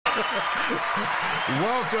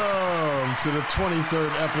Welcome to the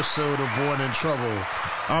 23rd episode of Born in Trouble.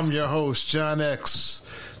 I'm your host, John X,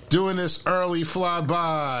 doing this early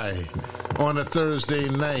flyby on a Thursday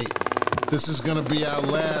night. This is going to be our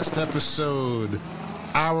last episode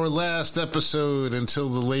until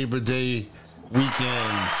the Labor Day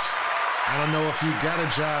weekend. I don't know if you got a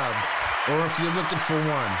job or if you're looking for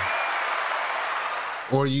one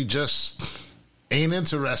or you just ain't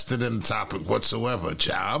interested in the topic whatsoever.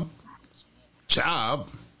 Job.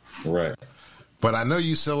 Right. But I know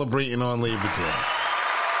you celebrating on Labor Day.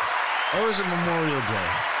 Or is it Memorial Day?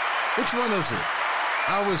 Which one is it?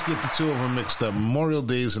 I always get the two of them mixed up. Memorial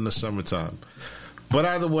Day is in the summertime. But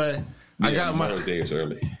either way, I got my... Memorial Day is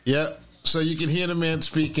early. Yep. So you can hear the man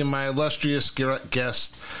speaking, my illustrious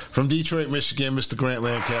guest from Detroit, Michigan, Mr. Grant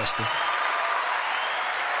Lancaster.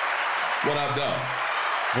 What up, though?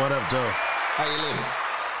 What up, though? How you living?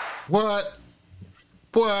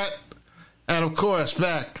 What? And of course,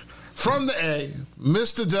 back from the A,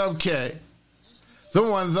 Mr. Dub K, the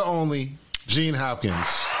one, the only, Gene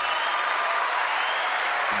Hopkins.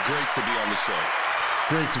 Great to be on the show.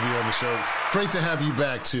 Great to be on the show. Great to have you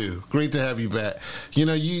back, too. Great to have you back. You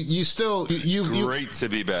know, you still... Great to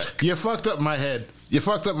be back. You fucked up my head. You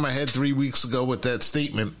fucked up my head 3 weeks ago with that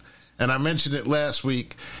statement, and I mentioned it last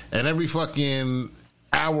week, and every fucking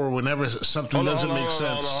hour whenever something doesn't make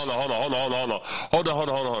sense... Hold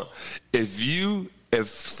on. If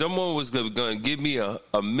someone was going to give me $1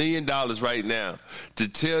 million right now to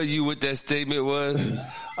tell you what that statement was,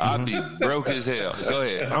 I'd be broke as hell. Go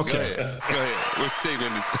ahead. Okay. Go ahead. What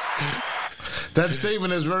statement is that?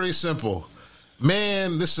 Statement is very simple.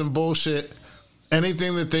 Man, this is some bullshit.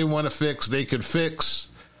 Anything that they want to fix, they could fix.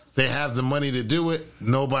 They have the money to do it.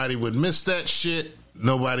 Nobody would miss that shit.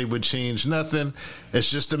 Nobody would change nothing. It's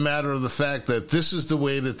just a matter of the fact that this is the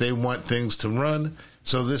way that they want things to run.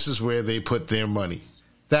 So this is where they put their money.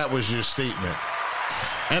 That was your statement.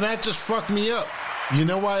 And that just fucked me up. You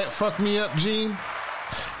know why it fucked me up, Gene?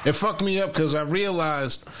 It fucked me up because I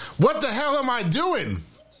realized, what the hell am I doing?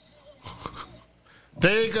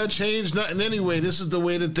 They ain't gonna change nothing anyway. This is the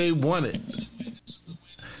way that they want it.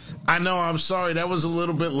 I know, I'm sorry, that was a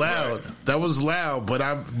little bit loud. Right. That was loud, but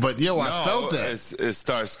I felt that. It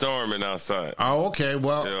starts storming outside. Oh, okay,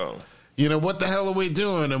 well... Yeah. You know, what the hell are we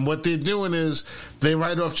doing? And what they're doing is they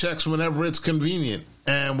write off checks whenever it's convenient.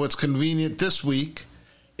 And what's convenient this week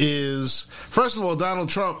is, first of all, Donald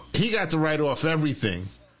Trump, he got to write off everything.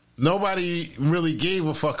 Nobody really gave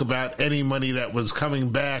a fuck about any money that was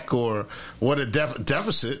coming back or what a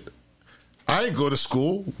deficit. I didn't go to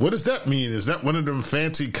school. What does that mean? Is that one of them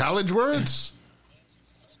fancy college words?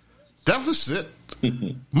 Deficit?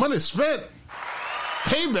 Money spent?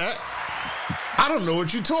 Payback? I don't know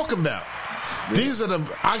what you're talking about. These are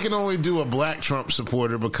I can only do a black Trump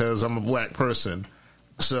supporter because I'm a black person.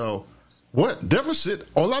 So, what? Deficit?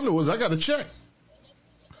 All I know is I got a check.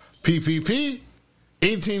 PPP?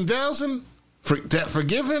 18,000? Debt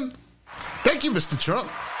forgiven? Thank you, Mr. Trump.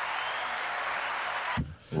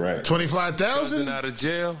 Right. 25,000? Out of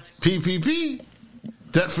jail? PPP?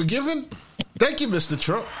 Debt forgiven? Thank you, Mr.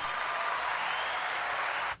 Trump.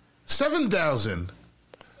 7,000?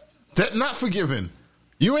 Debt not forgiven.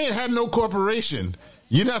 You ain't had no corporation.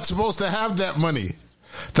 You're not supposed to have that money.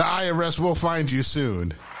 The IRS will find you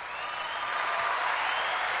soon.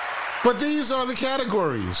 But these are the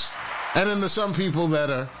categories. And then there's some people that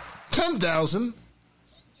are 10,000,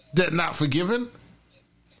 debt not forgiven.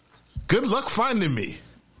 Good luck finding me.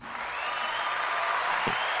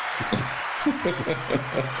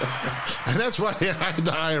 And that's why they hired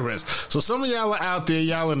the IRS. So some of y'all are out there,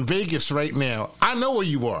 y'all in Vegas right now. I know where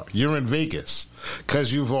you are. You're in Vegas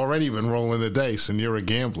because you've already been rolling the dice and you're a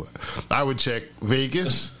gambler. I would check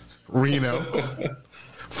Vegas, Reno,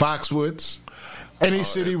 Foxwoods, any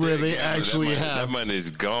city where they actually have. That money is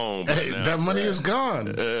gone. That money is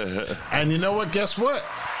gone. And you know what? Guess what?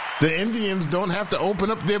 The Indians don't have to open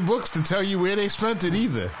up their books to tell you where they spent it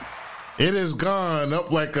either. It has gone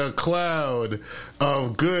up like a cloud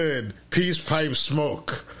of good peace pipe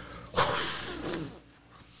smoke.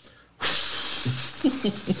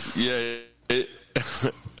 Yeah.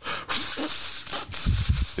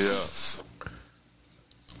 Yeah.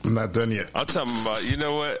 I'm not done yet. I'm talking about, you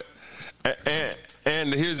know what?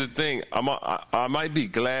 And here's the thing. I might be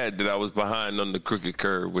glad that I was behind on the crooked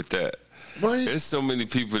curve with that. What? There's so many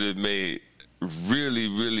people that made really,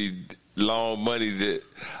 really long money that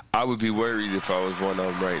I would be worried if I was one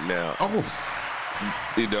of them right now. Oh.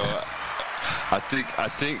 You know, I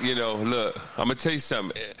think, you know, look, I'm going to tell you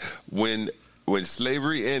something. When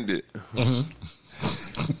slavery ended,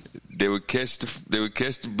 they would catch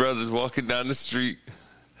the brothers walking down the street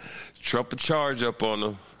trump a charge up on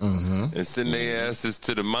them and send their asses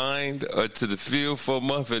to the mine or to the field for a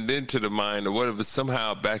month and then to the mine or whatever,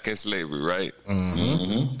 somehow back in slavery, right?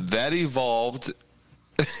 That evolved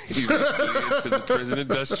eventually into the prison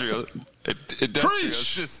industrial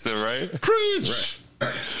system, right? Preach.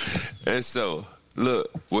 And so,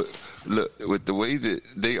 look with the way that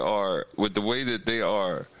they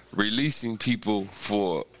are releasing people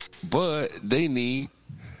for, but they need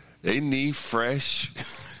fresh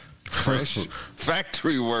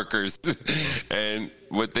factory workers. And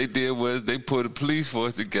what they did was they put a police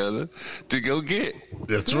force together to go get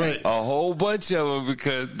a whole bunch of them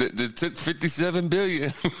because they took $57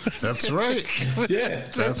 billion. That's right. Yeah,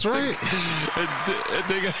 that's right. And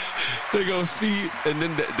they gonna feed, and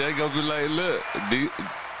then they gonna be like, look,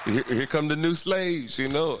 here come the new slaves, you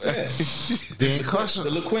know. Yeah. The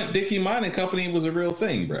LeQuint Dickey Mining Company was a real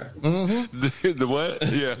thing, bro. The what?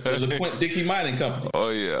 Yeah. The LeQuint Dickey Mining Company. Oh,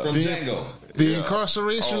 yeah. From Django. The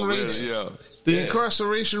incarceration rates. Really? Yeah. The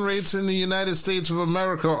incarceration rates in the United States of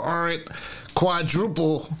America are at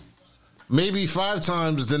quadruple, maybe 5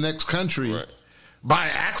 times the next country. Right. By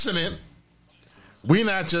accident. We're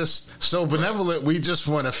not just so benevolent. We just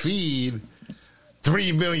want to feed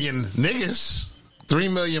 3 million niggas. 3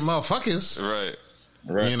 million motherfuckers. Right.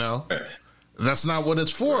 You know, that's not what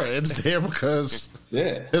it's for. It's there because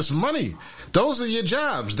it's money. Those are your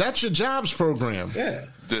jobs. That's your jobs program. Yeah.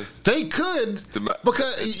 They could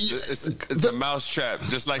because it's a mousetrap,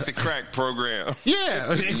 just like the crack program. Yeah,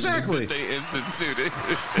 exactly. They instituted.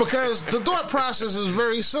 Because the thought process is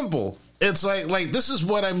very simple. It's like this is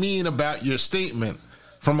what I mean about your statement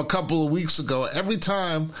from a couple of weeks ago. Every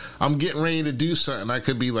time I'm getting ready to do something, I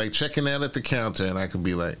could be like checking out at the counter and I could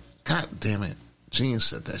be like, God damn it, Gene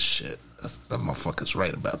said that shit. That motherfucker's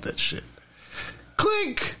right about that shit.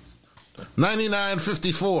 Clink!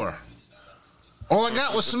 99.54. All I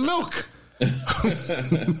got was some milk. Right.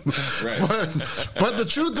 But the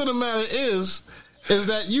truth of the matter is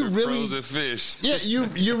that you really frozen fish. Yeah,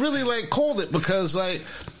 you really like called it because like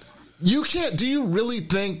you can't. Do you really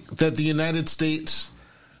think that the United States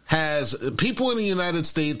has people in the United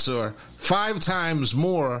States are 5 times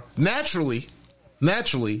more naturally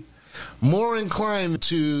more inclined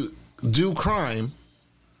to do crime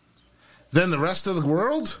than the rest of the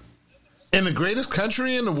world? In the greatest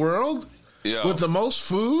country in the world? Yeah. With the most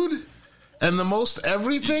food and the most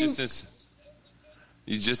everything?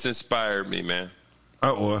 You just inspired me, man.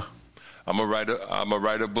 Uh-oh. I'm gonna write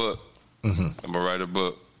a book. I'm gonna write a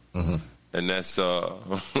book. And that's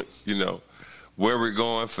you know, where we're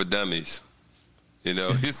going for dummies. You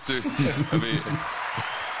know, history. I mean,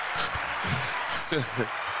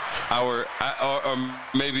 or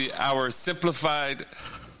maybe our simplified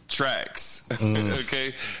tracks.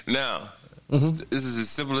 Okay, now this is as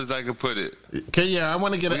simple as I can put it. Okay, yeah, I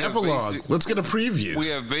want to get an epilogue. Let's get a preview. We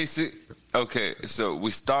have basic. Okay, so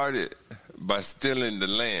we started by stealing the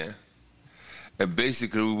land, and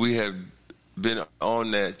basically we have been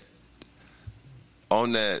on that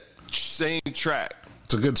same track.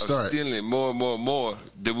 It's a good start. Stealing more and more and more.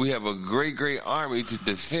 That we have a great army to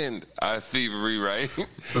defend our thievery, right?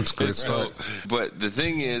 That's a great start. But the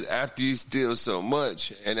thing is, after you steal so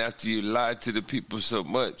much, and after you lie to the people so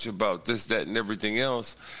much about this, that, and everything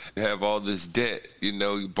else, you have all this debt. You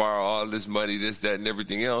know, you borrow all this money, this, that, and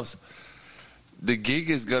everything else. The gig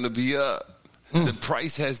is going to be up. The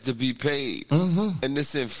price has to be paid. And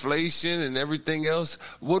this inflation and everything else,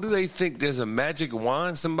 what do they think? There's a magic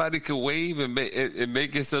wand somebody could wave and make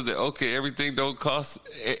it so that, okay, everything don't cost,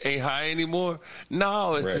 ain't high anymore?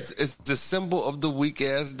 No, it's the symbol of the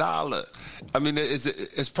weak-ass dollar. I mean,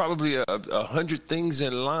 it's probably 100 things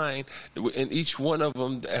in line, and each one of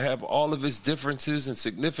them have all of its differences and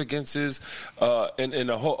significances, and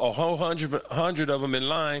a whole hundred of them in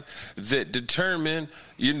line that determine,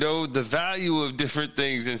 you know, the value of different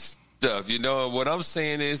things and stuff, you know. And what I'm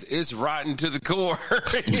saying is, it's rotten to the core.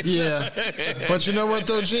 Yeah, but you know what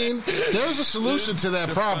though, Gene? There's a solution to that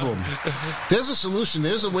problem. There's a solution.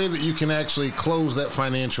 There's a way that you can actually close that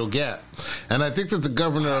financial gap, and I think that the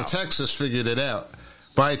governor of Texas figured it out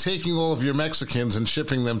by taking all of your Mexicans and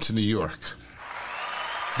shipping them to New York.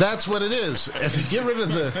 That's what it is. If you get rid of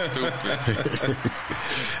the,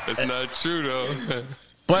 That's not true though.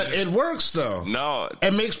 But it works, though. No.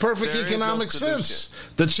 It makes perfect economic sense.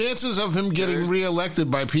 The chances of him getting reelected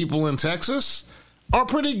by people in Texas are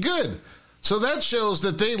pretty good. So that shows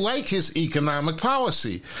that they like his economic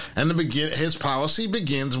policy. And his policy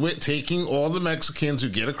begins with taking all the Mexicans who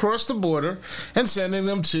get across the border and sending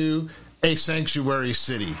them to a sanctuary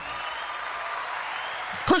city.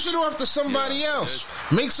 Push it off to somebody else.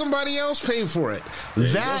 Make somebody else pay for it.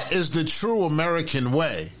 That is the true American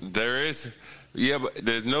way. There is. Yeah, but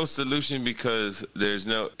there's no solution because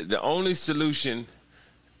the only solution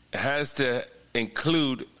has to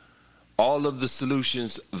include all of the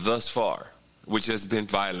solutions thus far, which has been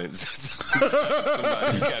violence.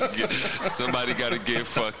 Somebody got to get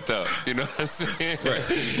fucked up. You know what I'm saying?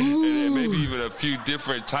 Right. And maybe even a few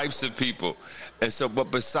different types of people. And so,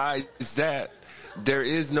 but besides that, there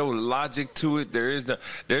is no logic to it. There is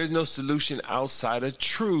no solution outside of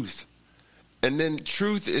truth. And then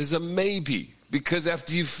truth is a maybe. Because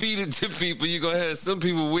after you feed it to people, you're going to have some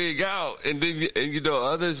people wig out. And then,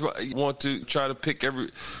 others want to try to pick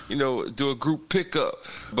do a group pickup.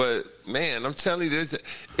 But, man, I'm telling you,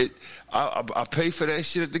 I pay for that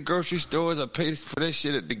shit at the grocery stores. I pay for that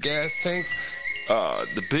shit at the gas tanks.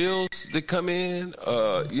 The bills that come in,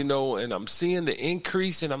 and I'm seeing the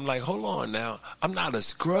increase. And I'm like, hold on now. I'm not a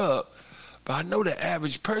scrub. But I know the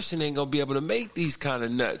average person ain't going to be able to make these kind of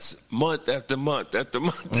nuts month after month after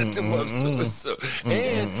month after month.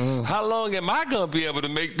 And how long am I going to be able to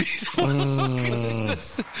make these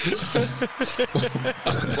motherfuckers?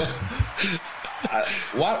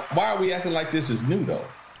 Why are we acting like this is new, though?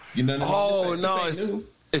 You know what I mean?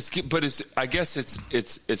 I guess it's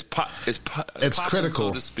critical,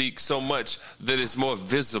 so to speak, so much that it's more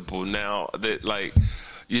visible now that, like,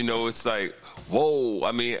 it's like, whoa,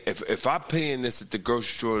 I mean, if I'm paying this at the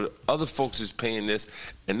grocery store, other folks is paying this.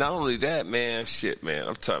 And not only that, man,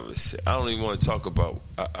 I'm telling you shit. I don't even want to talk about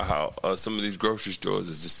how some of these grocery stores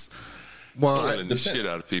is just killing the shit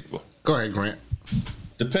out of people. Go ahead, Grant.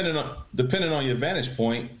 Depending on your vantage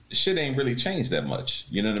point, shit ain't really changed that much.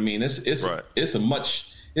 You know what I mean? It's a much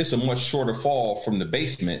shorter fall from the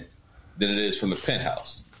basement than it is from the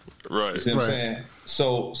penthouse. Right. You see what I'm saying?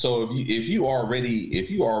 So if you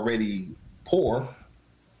already poor,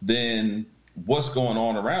 then what's going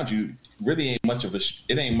on around you really ain't much of a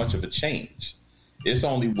change. It's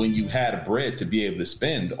only when you had bread to be able to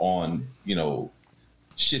spend on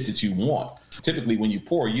shit that you want. Typically, when you're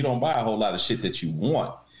poor, you don't buy a whole lot of shit that you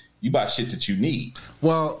want. You buy shit that you need.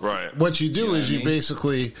 Well, what you do is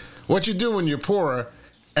basically what you do when you're poor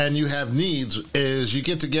and you have needs is you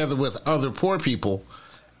get together with other poor people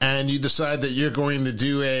and you decide that you're going to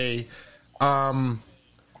do a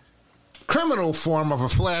criminal form of a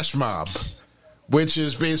flash mob, which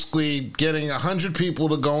is basically getting 100 people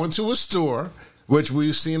to go into a store, which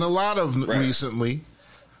we've seen a lot of recently.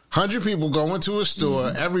 100 people go into a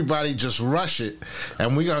store, everybody just rush it,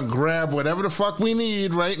 and we're going to grab whatever the fuck we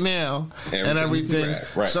need right now and everything.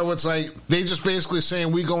 So it's like they just basically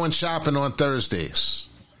saying we going shopping on Thursdays.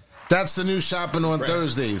 That's the new shopping on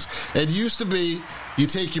Thursdays. It used to be you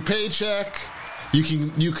take your paycheck.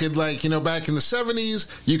 You could back in the 70s,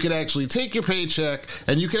 you could actually take your paycheck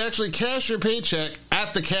and you could actually cash your paycheck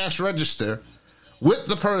at the cash register with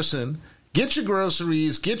the person, get your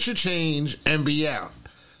groceries, get your change, and be out.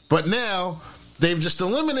 But now they've just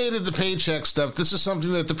eliminated the paycheck stuff. This is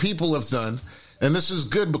something that the people have done, and this is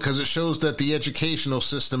good because it shows that the educational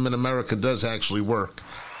system in America does actually work,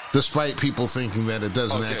 despite people thinking that it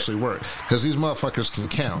doesn't actually work. Because these motherfuckers can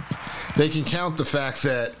count. They can count the fact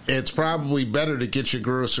that it's probably better to get your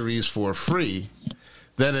groceries for free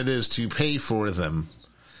than it is to pay for them.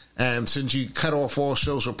 And since you cut off all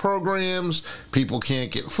social programs, people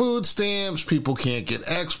can't get food stamps, people can't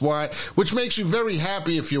get X, Y, which makes you very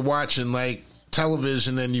happy if you're watching,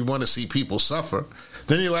 television and you want to see people suffer.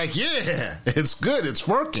 Then you're like, yeah, it's good, it's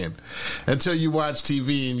working. Until you watch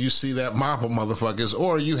TV and you see that mop of motherfuckers,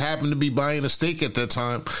 or you happen to be buying a steak at that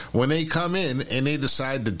time when they come in and they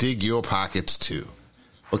decide to dig your pockets too.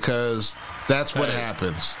 Because that's what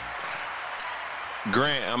happens.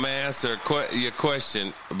 Grant, I'm gonna answer your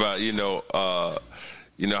question about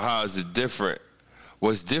how is it different?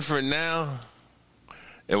 What's different now,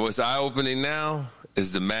 and what's eye-opening now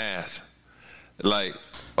is the math. Like,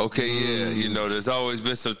 there's always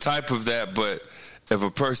been some type of that, but if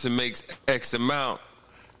a person makes X amount,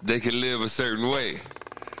 they can live a certain way.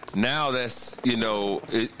 Now that's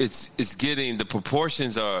it's getting, the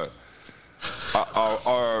proportions are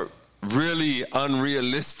really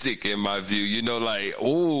unrealistic in my view,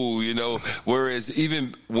 whereas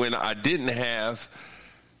even when I didn't have,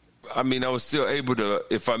 I was still able to,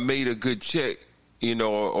 if I made a good check, I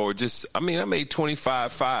made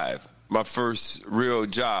 $25,500 my first real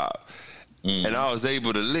job. And I was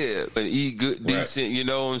able to live and eat good, decent, you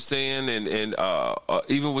know what I'm saying? And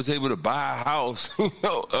even was able to buy a house,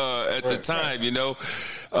 at the time,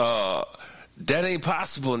 that ain't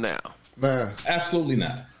possible now. Absolutely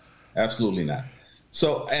not. Absolutely not.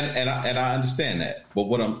 So and I understand that, but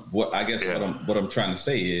what I'm trying to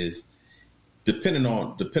say is, depending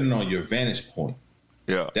on your vantage point,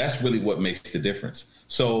 that's really what makes the difference.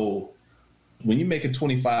 So when you make it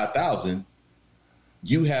 25,000,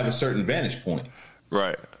 you have a certain vantage point,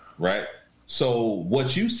 right? So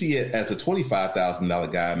what you see it as a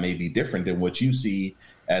 $25,000 guy may be different than what you see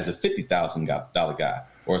as a $50,000 guy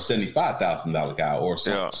or a $75,000 guy or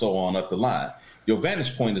so on up the line. Your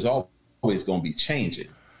vantage point is always going to be changing.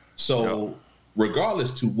 So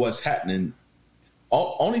regardless to what's happening,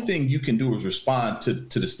 only thing you can do is respond to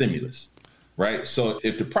the stimulus, right? So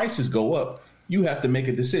if the prices go up, you have to make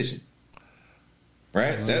a decision.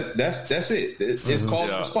 Right, that's it. It's call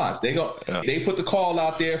and response. They put the call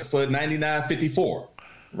out there for $99.54,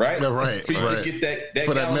 right? For you to get that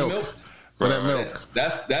for that milk. For that milk.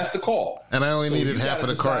 That's the call. And I only needed half of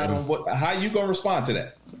the carton. How you gonna respond to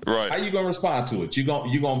that? Right. How you gonna respond to it? You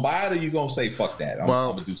gonna buy it, or you gonna say fuck that? I'm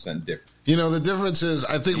gonna do something different. You know, the difference is,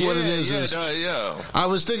 I think what it is. I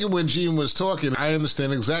was thinking when Gene was talking, I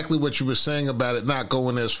understand exactly what you were saying about it not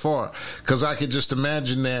going as far, because I could just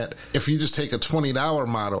imagine that if you just take a $20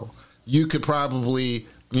 model, you could probably,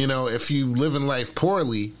 you know, if you live in life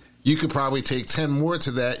poorly, you could probably take 10 more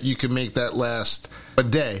to that. You could make that last a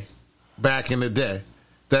day. Back in the day,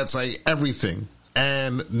 that's like everything.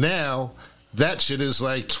 And now that shit is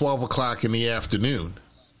like 12 o'clock in the afternoon.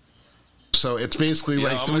 So it's basically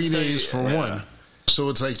like 3 days for one. So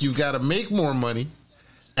it's like you got to make more money,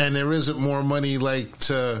 and there isn't more money like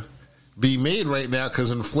to be made right now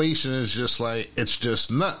because inflation is just like, it's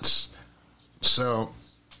just nuts. So,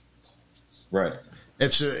 right. I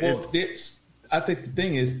think the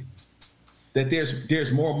thing is that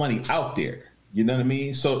there's more money out there. You know what I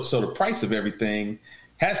mean? So the price of everything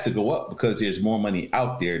has to go up because there's more money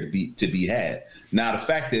out there to be had. Now, the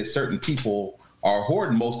fact that certain people are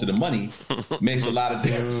hoarding most of the money makes a lot of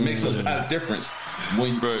difference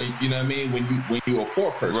when you know what I mean, when you're a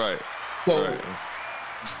poor person. Right. So,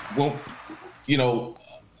 well, you know,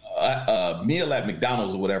 a meal at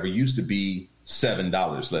McDonald's or whatever used to be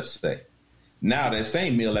 $7, let's say. Now that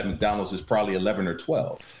same meal at McDonald's is probably 11 or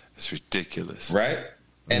 12. It's ridiculous, right?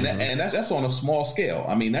 And that's on a small scale.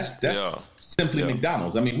 I mean, that's simply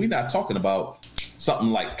McDonald's. I mean, we're not talking about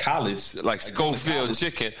something like college, like Schofield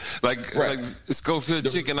chicken. Like Schofield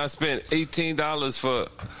chicken, I spent $18 for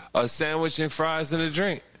a sandwich and fries and a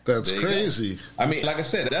drink. That's crazy. I mean, like I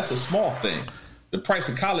said, that's a small thing. The price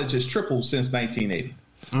of college has tripled since 1980.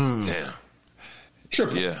 Damn,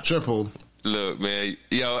 tripled. Look, man,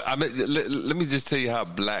 I mean, let me just tell you how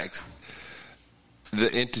black the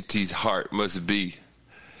entity's heart must be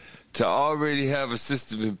to already have a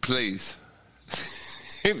system in place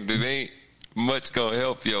that ain't much gonna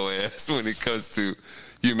help your ass when it comes to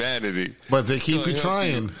humanity. But they keep you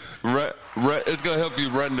trying. It's gonna help you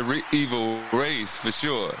run the evil race for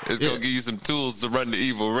sure. It's gonna give you some tools to run the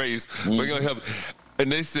evil race. We're gonna help. And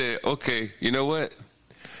they said, okay, you know what?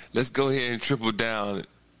 Let's go ahead and triple down.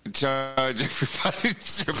 Charge everybody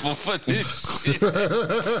triple for this shit.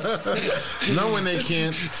 Knowing they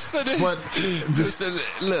can't. Look,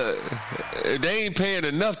 they ain't paying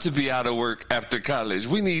enough to be out of work after college.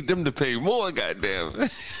 We need them to pay more, goddamn.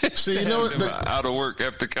 See, you know what? Out of work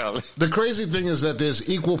after college. The crazy thing is that there's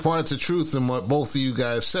equal parts of truth in what both of you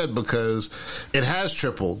guys said, because it has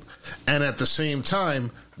tripled. And at the same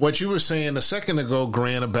time, what you were saying a second ago,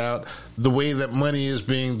 Grant, about the way that money is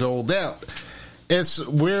being doled out. It's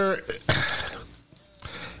where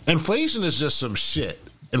inflation is just some shit.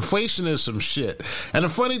 Inflation is some shit. And the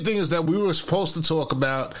funny thing is that we were supposed to talk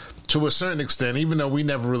about, to a certain extent, even though we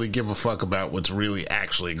never really give a fuck about what's really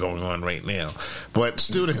actually going on right now. But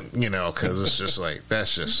student, you know, because it's just like,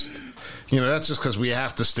 that's just because we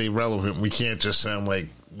have to stay relevant. We can't just sound like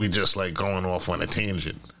we just like going off on a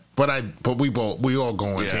tangent. But we all go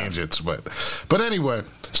on tangents. But anyway,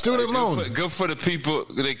 student loan. Good for the people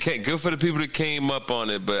that came up on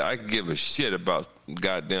it. But I can give a shit about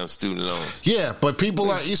goddamn student loans. Yeah, but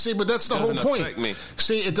people are. You see, but that's the whole point. Affect me.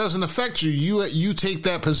 See, it doesn't affect you. You take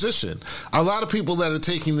that position. A lot of people that are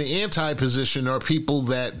taking the anti position are people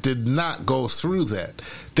that did not go through that.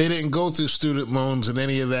 They didn't go through student loans and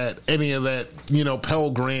any of that. You know,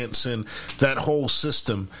 Pell Grants and that whole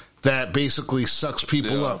system that basically sucks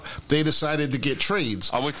people up. They decided to get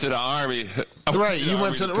trades. I went to the Army. You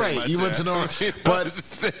went to the Army. But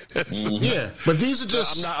but these are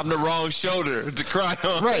just. I'm the wrong shoulder to cry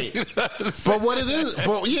on. Right. But what it is,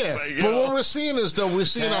 but what we're seeing is though we're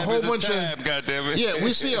seeing a whole bunch of. Goddammit. Yeah,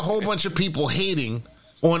 we see a whole bunch of people hating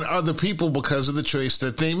on other people because of the choice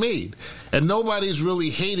that they made, and nobody's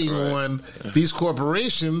really hating on these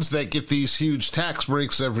corporations that get these huge tax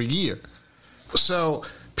breaks every year. So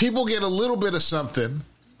people get a little bit of something,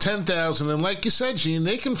 10,000, and like you said, Gene,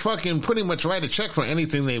 they can fucking pretty much write a check for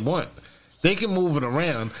anything they want. They can move it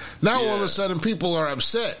around. Now all of a sudden people are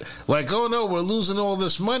upset. Like, oh no, we're losing all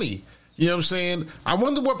this money. You know what I'm saying? I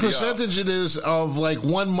wonder what percentage it is of like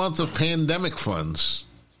 1 month of pandemic funds.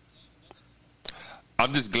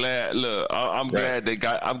 I'm just glad. Look, I'm glad they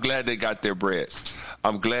got their bread.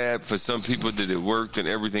 I'm glad for some people that it worked and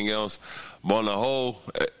everything else. But on the whole,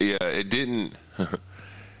 it didn't.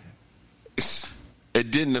 It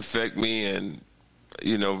didn't affect me, and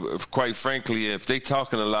quite frankly, if they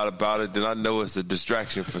talking a lot about it, then I know it's a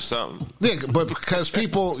distraction for something. Yeah, but because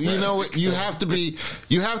people, you have to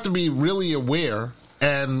be really aware,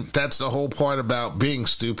 and that's the whole part about being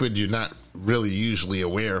stupid. You're not really usually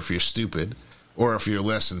aware if you're stupid or if you're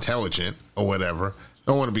less intelligent or whatever.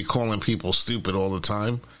 I don't want to be calling people stupid all the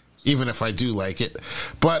time, even if I do like it.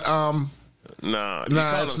 But you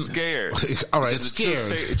call them scared. All right,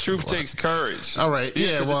 scared. Truth takes courage. All right,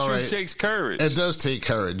 truth takes courage. It does take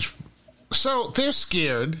courage. So they're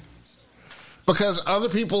scared because other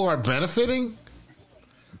people are benefiting.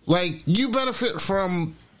 Like, you benefit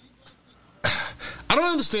from. I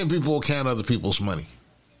don't understand people who count other people's money.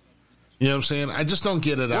 You know what I'm saying? I just don't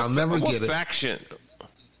get it. I'll never get it.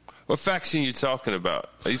 What faction you talking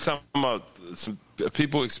about? Are you talking about some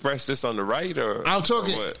people express this on the right, or I'm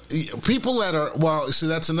talking people that are, well, see,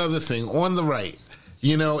 that's another thing on the right.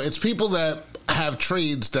 It's people that have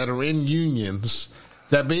trades that are in unions.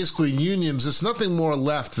 That basically unions. It's nothing more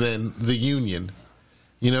left than the union.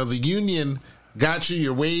 The union got you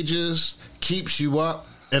your wages, keeps you up,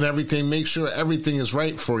 and everything. Makes sure everything is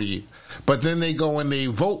right for you. But then they go and they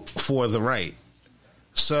vote for the right.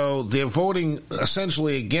 So they're voting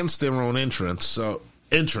essentially against their own interests.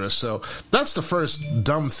 So that's the first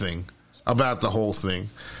dumb thing about the whole thing.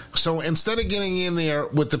 So instead of getting in there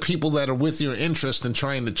with the people that are with your interest and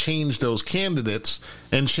trying to change those candidates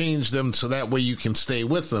and change them so that way you can stay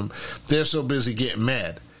with them, they're so busy getting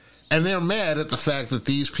mad. And they're mad at the fact that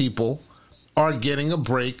these people are getting a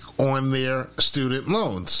break on their student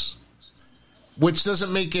loans, which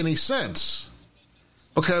doesn't make any sense.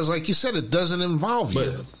 Because, like you said, it doesn't involve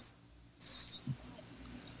you.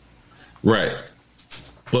 Right.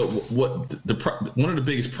 But one of the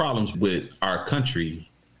biggest problems with our country,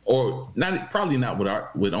 or probably not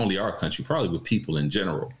with only our country, probably with people in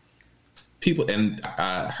general. People, and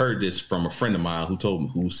I heard this from a friend of mine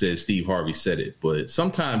who said Steve Harvey said it, but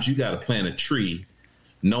sometimes you got to plant a tree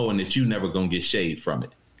knowing that you're never going to get shade from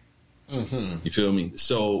it. Mm-hmm. You feel me?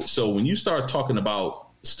 So when you start talking about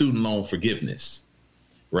student loan forgiveness,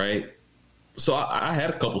 right? So I had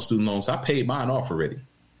a couple student loans. I paid mine off already,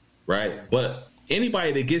 right? But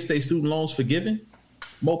anybody that gets their student loans forgiven,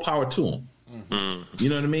 more power to them. Mm-hmm. You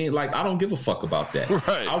know what I mean? Like, I don't give a fuck about that.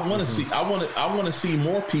 Right. I want to see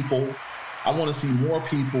more people. I want to see more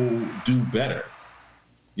people do better.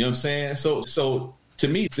 You know what I'm saying? So to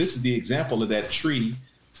me, this is the example of that tree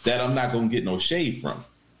that I'm not going to get no shade from.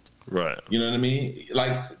 Right. You know what I mean?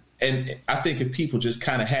 Like, and I think if people just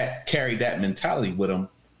kind of carried that mentality with them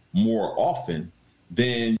more often,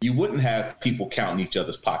 then you wouldn't have people counting each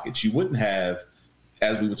other's pockets. You wouldn't have,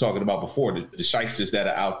 as we were talking about before, the shysters that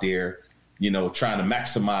are out there, trying to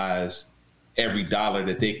maximize every dollar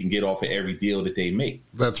that they can get off of every deal that they make.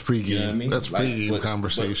 That's pregame. You know what I mean? That's pregame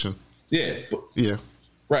conversation. Yeah.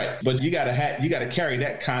 Right. But you gotta carry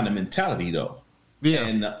that kind of mentality though. Yeah.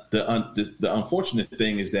 And the unfortunate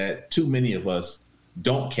thing is that too many of us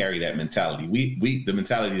don't carry that mentality. The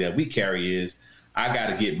mentality that we carry is, I got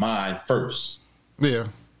to get mine first. Yeah.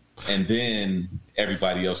 And then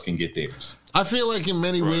everybody else can get theirs. I feel like in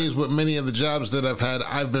many ways with many of the jobs that I've had,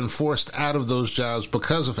 I've been forced out of those jobs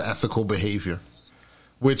because of ethical behavior,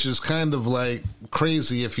 which is kind of like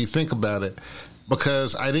crazy if you think about it,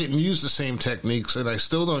 because I didn't use the same techniques, and I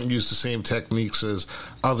still don't use the same techniques as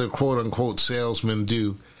other quote-unquote salesmen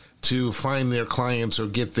do to find their clients or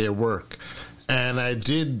get their work. And I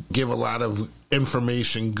did give a lot of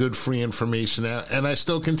information, good free information out, and I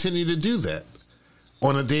still continue to do that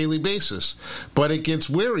on a daily basis. But it gets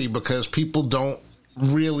weary because people don't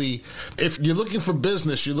really, if you're looking for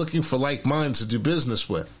business, you're looking for like minds to do business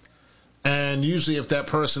with. And usually if that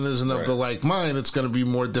person isn't of the like mind, it's going to be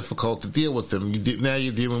more difficult to deal with them. Now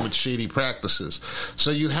you're dealing with shady practices. So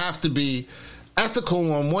you have to be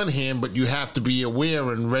ethical on one hand, but you have to be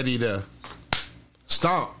aware and ready to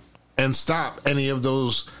stop any of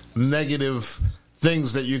those negative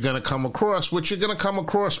things that you're going to come across, which you're going to come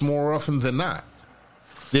across more often than not.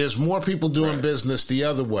 There's more people doing business the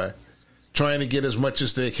other way, trying to get as much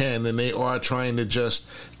as they can, than they are trying to just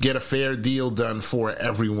get a fair deal done for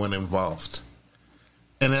everyone involved.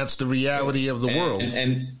 And that's the reality of the world.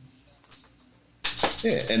 And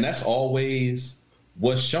that's always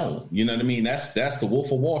what's shown. You know what I mean? That's the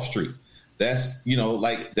Wolf of Wall Street. That's,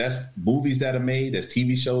 that's movies that are made, that's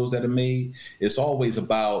TV shows that are made. It's always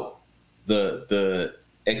about the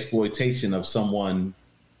exploitation of someone,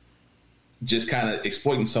 just kind of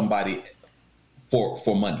exploiting somebody for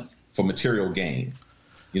money, for material gain.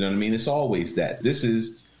 You know what I mean? It's always that. This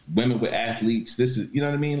is women with athletes. This is, you know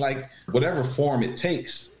what I mean? Like, whatever form it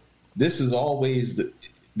takes, this is always the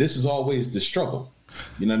struggle.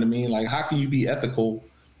 You know what I mean? Like, how can you be ethical?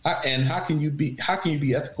 And how can you be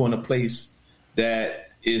ethical in a place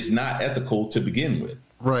that is not ethical to begin with?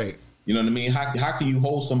 Right. You know what I mean? How can you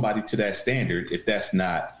hold somebody to that standard if that's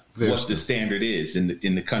not what the standard is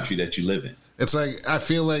in the country that you live in? It's like, I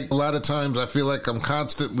feel like a lot of times I'm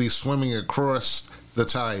constantly swimming across the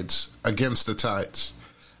tides, against the tides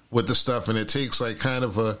with the stuff, and it takes kind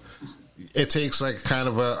of a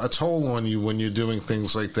toll on you when you're doing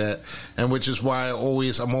things like that. And which is why I'm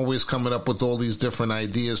always coming up with all these different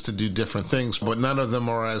ideas to do different things, but none of them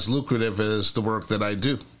are as lucrative as the work that I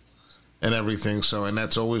do and everything. So, and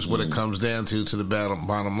that's always what it comes down to the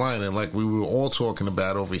bottom line. And like we were all talking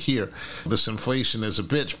about over here, this inflation is a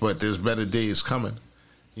bitch, but there's better days coming.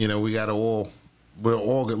 We're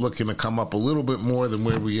all looking to come up a little bit more than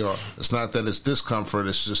where we are. It's not that it's discomfort,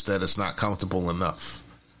 it's just that it's not comfortable enough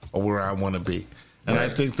or where I want to be. And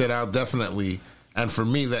right. I think that I'll definitely, and for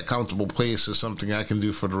me, that comfortable place is something I can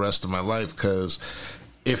do for the rest of my life, because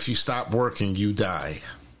if you stop working, you die.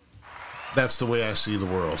 That's the way I see the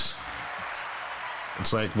world.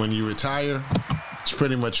 It's like when you retire, it's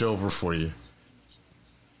pretty much over for you.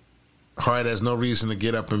 Heart has no reason to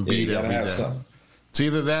get up and beat every day. Something. It's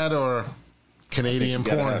either that or Canadian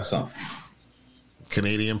porn.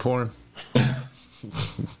 Canadian porn.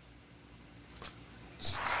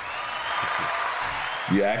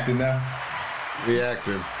 You acting now? We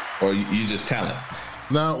acting. Or you just talent?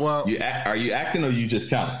 No, well... Are you acting or you just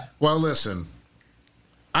talent? Well, listen.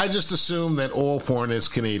 I just assume that all porn is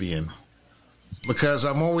Canadian. Because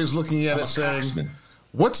I'm always looking at it saying, Coxman.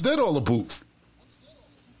 What's that all about?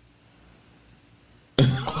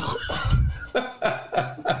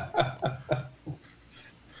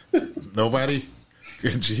 Nobody?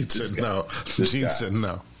 Gene said no. Gene said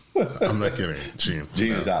no. I'm not kidding. Gene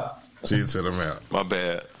is out. Gene said I'm out. My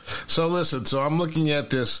bad. So listen, I'm looking at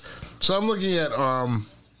this. So I'm looking at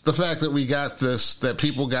the fact that we got this, that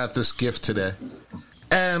people got this gift today.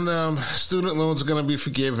 And student loans are going to be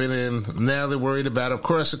forgiven, and now they're worried about, of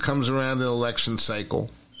course, it comes around the election cycle.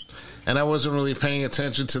 And I wasn't really paying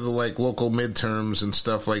attention to the local midterms and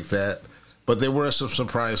stuff like that. But there were some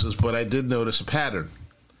surprises, but I did notice a pattern.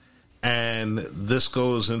 And this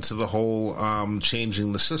goes into the whole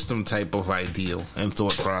changing the system type of ideal and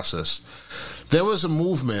thought process. There was a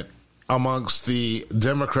movement amongst the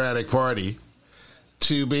Democratic Party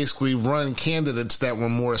to basically run candidates that were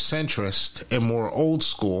more centrist and more old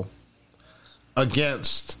school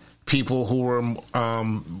against people who were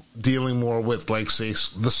dealing more with, say,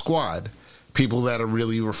 the squad, people that are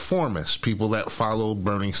really reformist, people that follow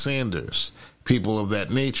Bernie Sanders, people of that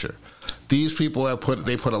nature. These people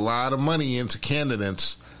they put a lot of money into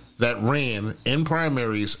candidates that ran in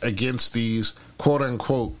primaries against these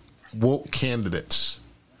quote-unquote woke candidates.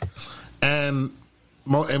 And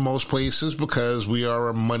in most places, because we are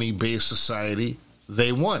a money-based society,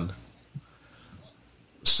 they won.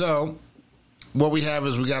 So what we have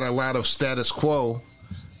is we got a lot of status quo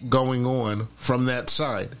going on from that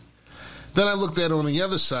side. Then I looked at on the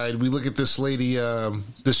other side, we look at this lady,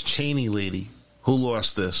 this Cheney lady, who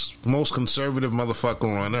lost this. Most conservative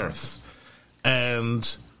motherfucker on earth.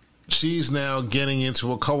 And she's now getting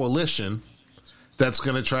into a coalition that's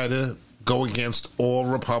going to try to go against all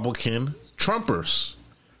Republican Trumpers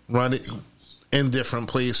running in different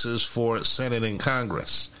places for Senate and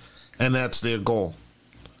Congress. And that's their goal.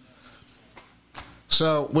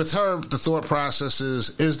 So with her, the thought process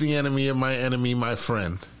is the enemy of my enemy my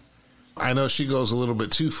friend? I know she goes a little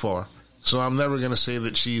bit too far, so I'm never going to say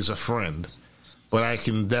that she's a friend. But I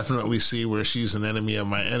can definitely see where she's an enemy of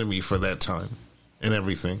my enemy for that time and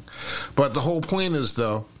everything. But the whole point is,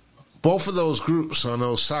 though, both of those groups on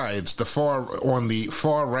those sides, on the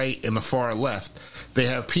far right and the far left, they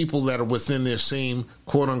have people that are within their same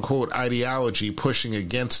quote-unquote ideology pushing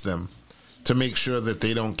against them to make sure that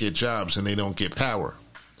they don't get jobs and they don't get power.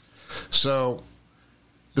 So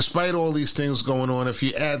despite all these things going on, if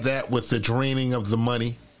you add that with the draining of the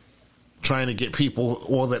money, trying to get people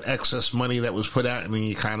all that excess money that was put out in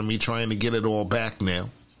the economy, trying to get it all back now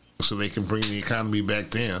so they can bring the economy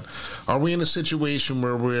back down, are we in a situation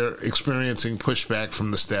where we're experiencing pushback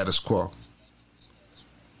from the status quo?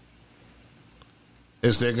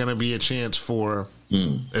 Is there going to be a chance for,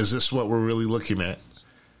 is this what we're really looking at?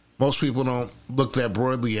 Most people don't look that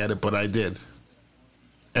broadly at it, but I did.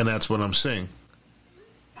 And that's what I'm saying.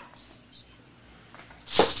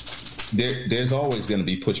 There's always going to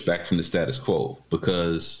be pushback from the status quo,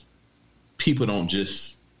 because people don't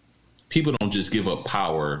just give up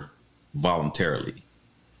power voluntarily.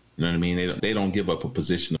 You know what I mean? They don't give up a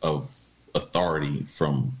position of authority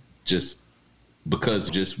from just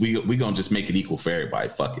because we gonna just make it equal for everybody.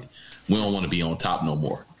 Fuck it. We don't want to be on top no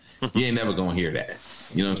more. You ain't never gonna hear that.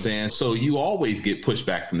 You know what I'm saying? So you always get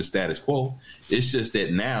pushback from the status quo. It's just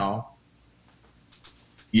that now,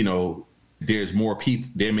 you know, there's more people.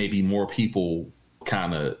 There may be more people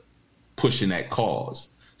kind of pushing that cause.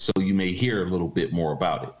 So you may hear a little bit more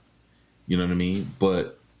about it. You know what I mean?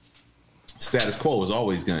 But status quo is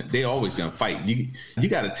always gonna fight. You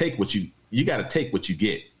got to take what you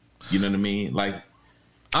get. You know what I mean? Like,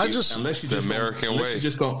 unless you just American way.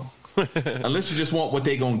 Unless you just want what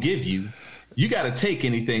they're gonna give you, you got to take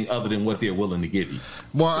anything other than what they're willing to give you.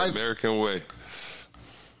 Well, it's the American way.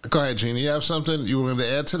 Go ahead, Gene. You have something you were going to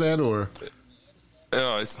add to that, or?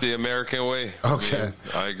 No, it's the American way. Okay,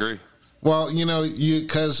 I agree. Well, you know,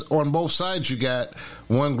 because on both sides you got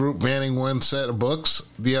one group banning one set of books,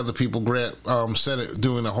 the other people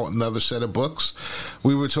doing another set of books.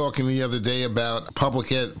 We were talking the other day about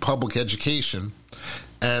public education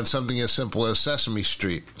and something as simple as Sesame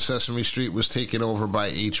Street. Sesame Street was taken over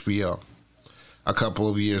by HBO a couple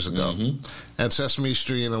of years ago. Mm-hmm. And Sesame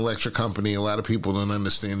Street, an electric company, a lot of people don't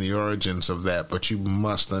understand the origins of that, but you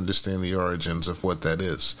must understand the origins of what that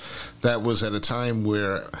is. That was at a time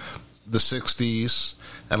where the 60s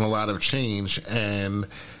and a lot of change, and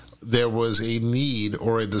there was a need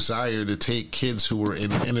or a desire to take kids who were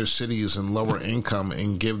in inner cities and lower income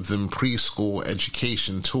and give them preschool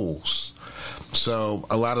education tools. So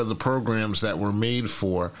a lot of the programs that were made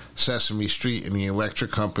for Sesame Street and the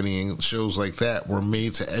electric company and shows like that were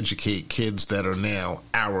made to educate kids that are now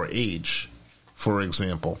our age, for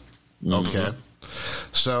example. Mm-hmm. Okay?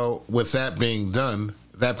 So with that being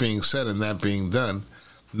said,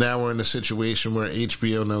 now we're in a situation where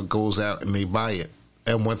HBO now goes out and they buy it.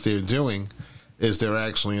 And what they're doing is they're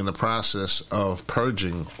actually in the process of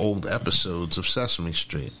purging old episodes of Sesame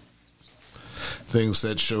Street. Things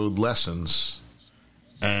that showed lessons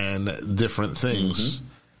and different things. Mm-hmm.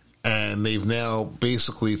 And they've now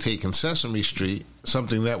basically taken Sesame Street,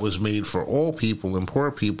 something that was made for all people and poor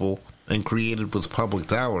people and created with public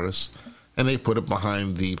dollars, and they put it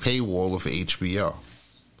behind the paywall of HBO.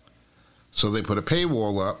 So they put a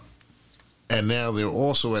paywall up, and now they're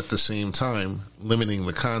also at the same time limiting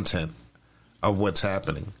the content of what's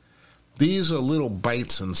happening. These are little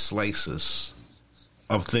bites and slices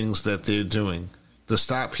of things that they're doing to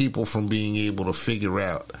stop people from being able to figure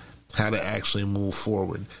out how to actually move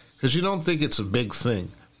forward. Because you don't think it's a big thing,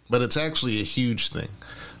 but it's actually a huge thing.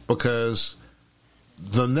 Because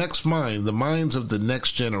the minds of the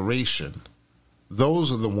next generation,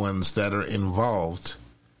 those are the ones that are involved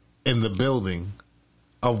in the building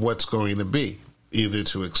of what's going to be, either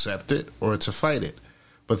to accept it or to fight it.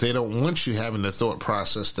 But they don't want you having the thought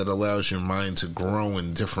process that allows your mind to grow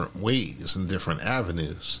in different ways and different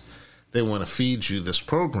avenues. They want to feed you this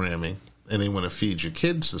programming, and they want to feed your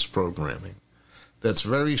kids this programming that's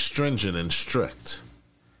very stringent and strict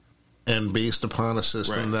and based upon a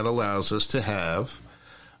system that allows us to have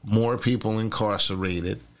more people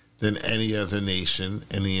incarcerated than any other nation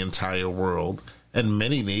in the entire world, and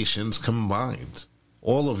many nations combined.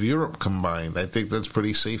 All of Europe combined. I think that's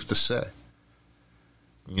pretty safe to say.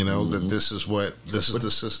 You know, that this is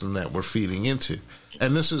the system that we're feeding into.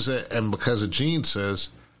 And and because Gene says,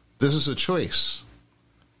 this is a choice.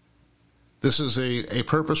 This is a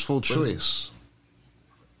purposeful choice.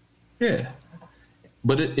 Yeah.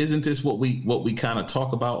 But isn't this what we kind of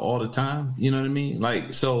talk about all the time? You know what I mean?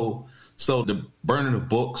 Like, so the burning of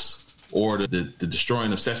books, or the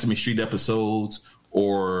destroying of Sesame Street episodes,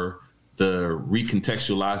 or the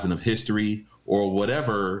recontextualizing of history, or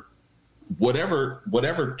whatever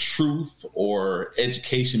truth or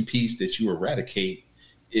education piece that you eradicate,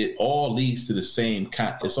 it all leads to the same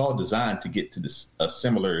kind. It's all designed to get to a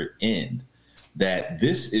similar end, that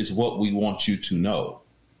this is what we want you to know.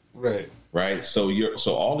 Right. So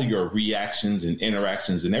all of your reactions and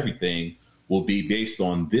interactions and everything will be based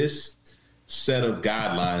on this set of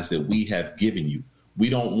guidelines that we have given you. We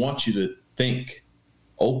don't want you to think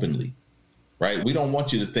openly, right? We don't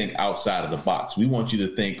want you to think outside of the box. We want you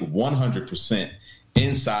to think 100%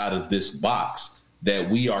 inside of this box that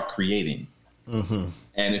we are creating. Mm-hmm.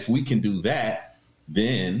 And if we can do that,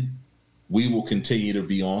 then we will continue to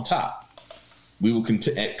be on top. We will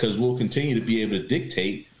because we'll continue to be able to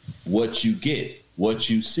dictate what you get, what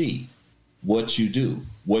you see, what you do,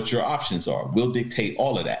 what your options are. We'll dictate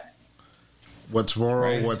all of that. What's moral,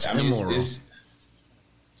 right? What's immoral.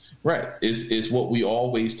 Right. It's what we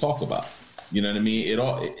always talk about. You know what I mean? It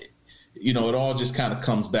all just kind of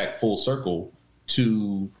comes back full circle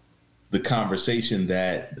to the conversation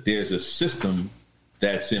that there's a system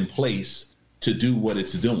that's in place to do what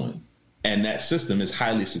it's doing. And that system is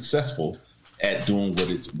highly successful at doing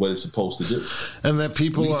what it's supposed to do. And that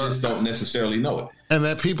people just don't necessarily know it. And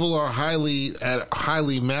that people are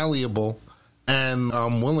highly malleable and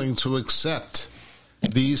willing to accept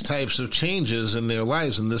these types of changes in their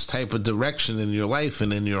lives and this type of direction in your life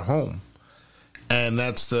and in your home. And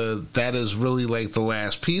that is really like the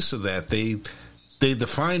last piece of that. They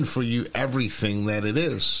define for you everything that it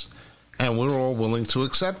is, and we're all willing to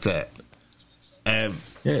accept that. And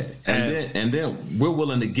then we're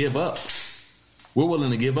willing to give up. We're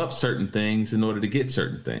willing to give up certain things in order to get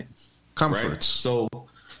certain things. Comforts. Right? So,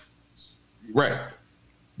 right.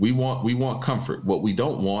 We want comfort. What we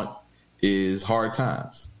don't want is hard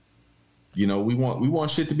times. You know, we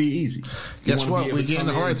want shit to be easy. Guess what? We're getting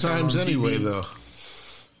hard times anyway, though.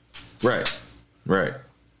 Right. We're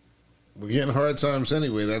getting hard times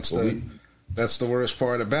anyway. That's the worst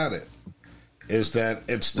part about it. Is that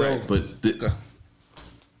it's still right, but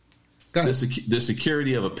the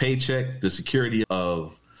security of a paycheck, the security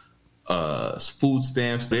of food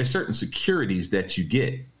stamps. There are certain securities that you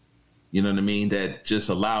get. You know what I mean? That just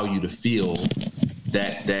allow you to feel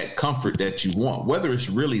that comfort that you want, whether it's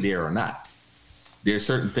really there or not. There are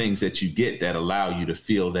certain things that you get that allow you to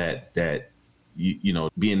feel that you know,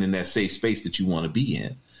 being in that safe space that you want to be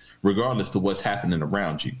in, regardless to what's happening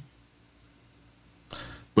around you.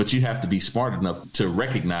 But you have to be smart enough to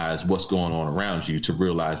recognize what's going on around you to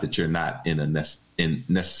realize that you're not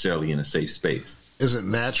necessarily in a safe space. Is it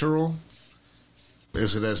natural?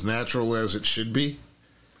 Is it as natural as it should be?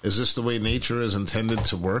 Is this the way nature is intended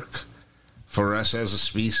to work for us as a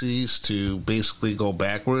species to basically go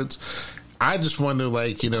backwards? I just wonder,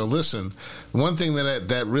 like, you know, listen, one thing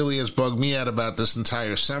that really has bugged me out about this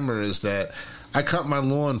entire summer is that I cut my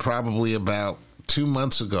lawn probably about 2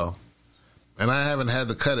 months ago, and I haven't had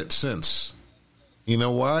to cut it since. You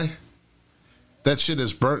know why? That shit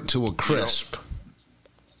is burnt to a crisp.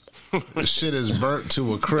 The shit is burnt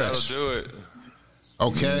to a crisp. That'll do it.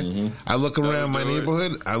 Okay? Mm-hmm. I look around my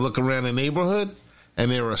neighborhood, I look around the neighborhood, and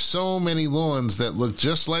there are so many lawns that look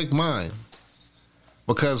just like mine.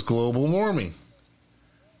 Because global warming.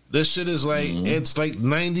 This shit is like, it's like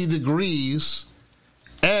 90 degrees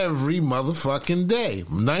every motherfucking day.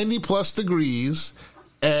 90 plus degrees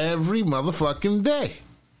every motherfucking day.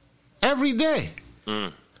 Every day.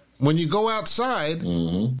 When you go outside,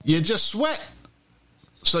 you just sweat.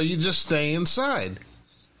 So you just stay inside.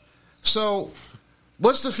 So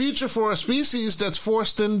what's the future for a species that's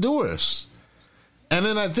forced indoors? And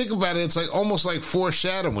then I think about it, it's like almost like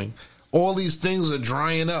foreshadowing. All these things are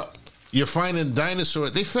drying up. You're finding dinosaur.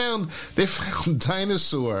 They found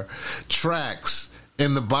dinosaur tracks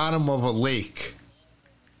in the bottom of a lake,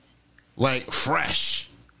 like fresh,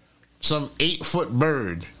 some 8-foot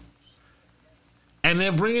bird, and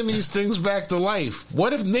they're bringing these things back to life.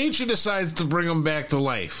 What if nature decides to bring them back to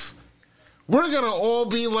life? We're gonna all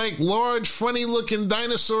be like large, funny-looking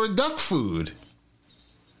dinosaur duck food.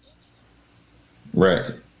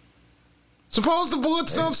 Right. Suppose the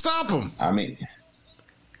bullets don't stop them. I mean,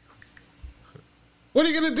 what are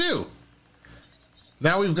you going to do?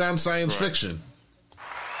 Now we've gone science fiction.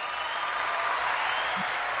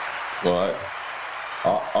 Well,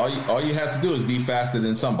 all you have to do is be faster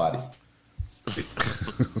than somebody.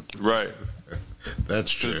 Right.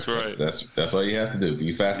 That's true. That's right. That's all you have to do.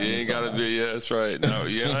 Be faster. You ain't got to be. Yeah, that's right. No,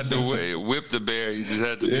 you don't have to whip the bear. You just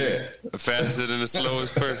have to be faster than the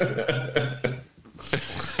slowest person.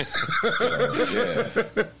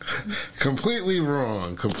 Completely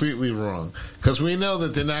wrong. Because we know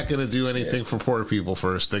that they're not going to do anything for poor people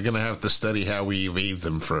first. They're going to have to study how we evade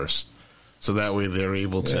them first. So that way they're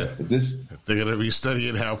able to. They're going to be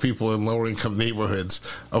studying how people in lower income neighborhoods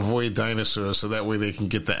avoid dinosaurs, so that way they can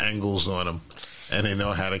get the angles on them and they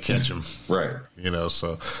know how to catch them. Right. You know,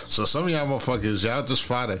 so some of y'all motherfuckers, y'all just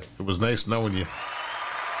fought it. It was nice knowing you.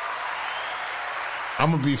 I'm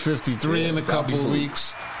going to be 53 in a couple of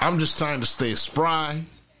weeks. I'm just trying to stay spry.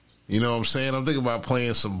 You know what I'm saying? I'm thinking about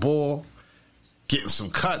playing some ball, getting some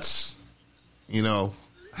cuts, you know.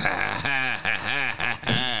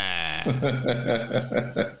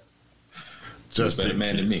 Just a better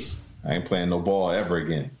man than me. I ain't playing no ball ever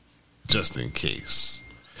again. Just in case.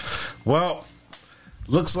 Well,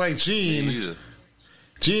 looks like Gene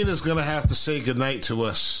Gene is going to have to say goodnight to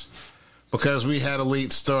us because we had a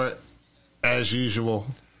late start as usual.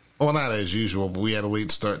 Well, not as usual, but we had a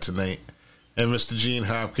late start tonight. And Mr. Gene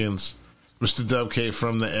Hopkins, Mr. Dub K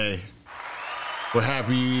from the A, we're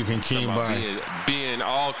happy you even came by. Being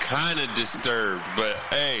all kind of disturbed, but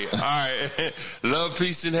hey, all right. Love,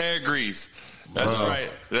 peace, and hair grease. That's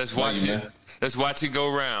right. Let's watch it. Let's watch it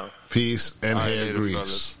go round. Peace and hair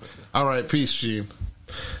grease. All right, peace, Gene.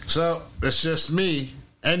 So it's just me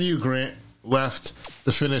and you, Grant, left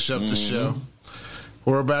to finish up the show.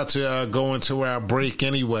 We're about to go into our break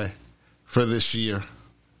anyway for this year.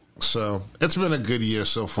 So it's been a good year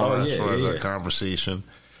so far as far as our conversation.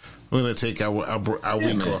 We're going to take our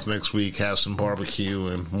week off next week, have some barbecue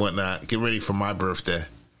and whatnot. Get ready for my birthday,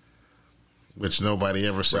 which nobody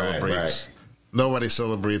ever celebrates. Right. Nobody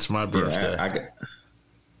celebrates my birthday.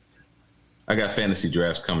 I got fantasy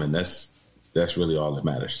drafts coming. That's really all that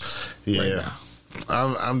matters. Yeah. Right now.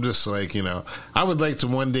 I'm just like, I would like to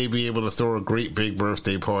one day be able to throw a great big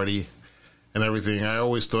birthday party and everything. I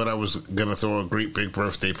always thought I was going to throw a great big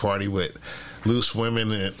birthday party with loose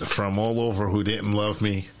women from all over who didn't love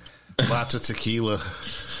me. Lots of tequila,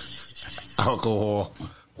 alcohol,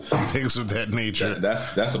 things of that nature.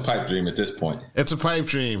 That's a pipe dream at this point. It's a pipe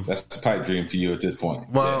dream. That's a pipe dream for you at this point.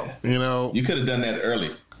 Well, you could have done that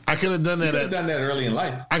early. I could have done that. Early in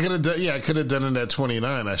life. I could have done. Yeah, I could have done it at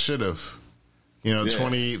 29. I should have.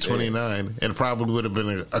 28, 29. It probably would have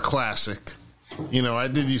been a classic. I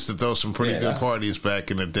did used to throw some pretty good parties back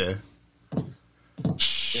in the day.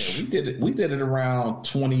 Yeah, we did it around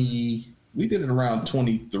 20. We did it around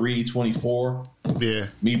 23, 24. Yeah.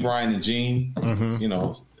 Me, Brian, and Gene. Mm-hmm.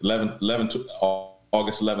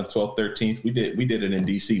 August 11th, 12th, 13th. We did it in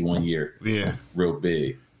D.C. one year. Yeah. Real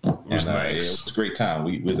big. It was nice. It was a great time.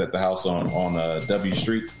 We was at the house on W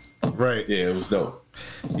Street. Right. Yeah, it was dope.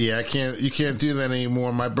 Yeah, you can't do that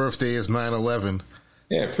anymore. My birthday is 9/11.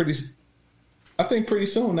 Yeah, I think pretty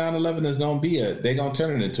soon 9/11 is gonna be they're gonna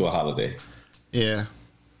turn it into a holiday. Yeah.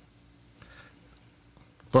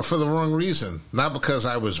 But for the wrong reason. Not because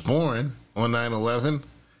I was born on 9/11.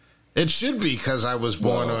 It should be because I was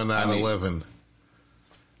born on 9/11.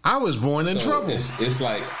 I was born in trouble. It's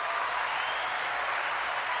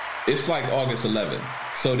like August 11th.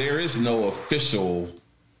 So there is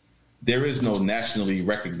no nationally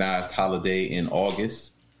recognized holiday in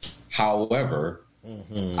August. However,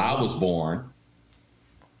 I was born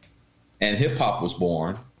and hip hop was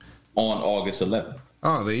born on August 11th.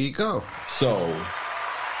 Oh, there you go. So,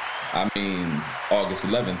 August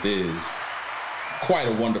 11th is quite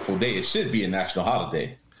a wonderful day. It should be a national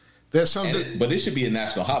holiday. There's something, but it should be a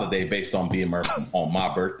national holiday based on being on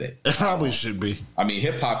my birthday. It probably should be.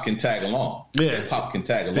 Hip hop can tag along. Yeah, hip hop can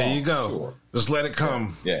tag along. There you go. Sure. Just let it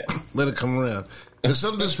come. Yeah, let it come around. There's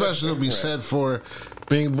something special to be said for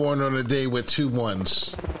being born on a day with two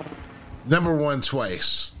ones. Number one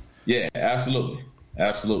twice. Yeah, absolutely.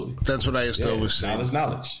 That's what I used to always say.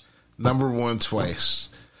 Knowledge. Number one twice.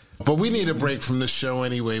 But we need a break from this show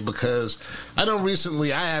anyway because I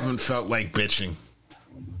haven't felt like bitching.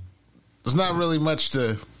 There's not really much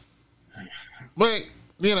to, but,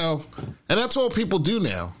 and that's all people do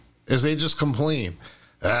now, is they just complain.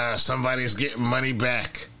 Somebody's getting money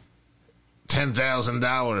back,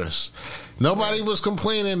 $10,000. Nobody was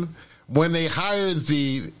complaining when they hired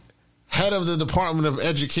the head of the Department of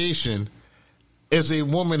Education is a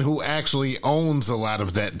woman who actually owns a lot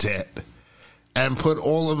of that debt and put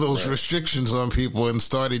all of those restrictions on people and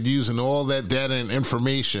started using all that data and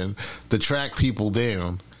information to track people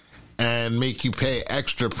down and make you pay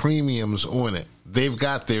extra premiums on it. They've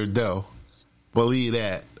got their dough. Believe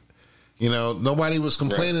that. Nobody was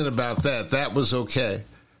complaining about that. That was okay.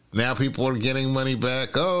 Now people are getting money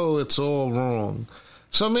back. Oh, it's all wrong.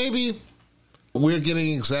 So maybe we're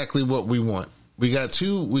getting exactly what we want. We got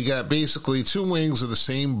basically two wings of the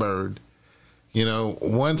same bird.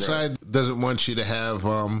 One side doesn't want you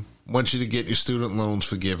to want you to get your student loans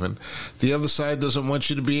forgiven. The other side doesn't want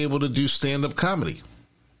you to be able to do stand-up comedy.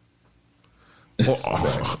 What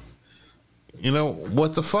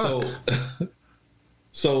the fuck?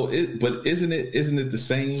 But isn't it the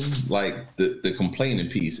same, like the complaining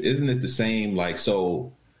piece? Isn't it the same? Like,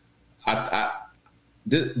 so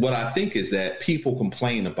what I think is that people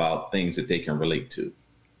complain about things that they can relate to.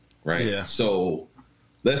 Right. Yeah. So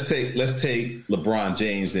let's take LeBron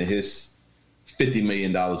James and his $50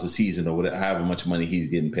 million a season or whatever, however much money he's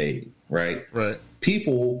getting paid. Right. Right.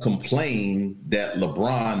 People complain that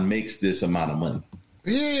LeBron makes this amount of money.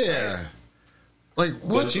 Yeah. Like,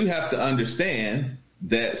 what? But you have to understand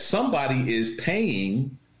that somebody is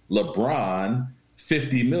paying LeBron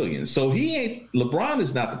 $50 million. So LeBron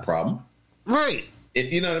is not the problem. Right.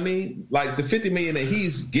 You know what I mean? Like the $50 million that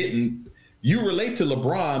he's getting, you relate to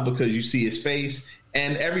LeBron because you see his face,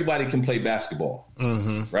 and everybody can play basketball,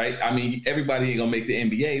 right? I mean, everybody ain't gonna make the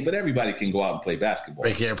NBA, but everybody can go out and play basketball.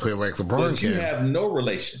 They can't play like LeBron but you have no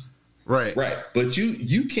relation, right? But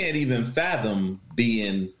you can't even fathom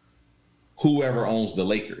being whoever owns the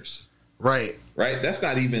Lakers, right? That's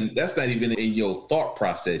not even in your thought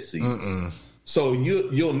process. So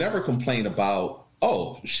you'll never complain about,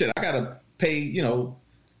 oh shit, I gotta pay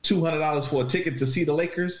 $200 for a ticket to see the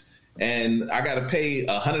Lakers, and I gotta pay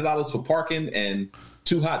 $100 for parking, and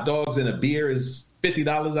 2 hot dogs and a beer is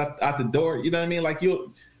 $50 out the door. You know what I mean? Like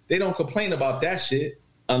they don't complain about that shit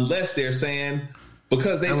unless they're saying,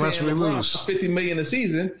 because they lose $50 million a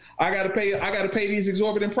season, I gotta pay these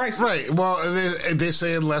exorbitant prices. Right. Well, they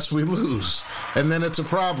say unless we lose, and then it's a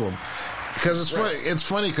problem. Because it's funny. It's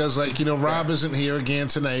funny because, like, Rob isn't here again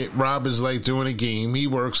tonight. Rob is, like, doing a game. He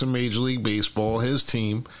works in Major League Baseball, his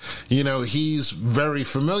team. He's very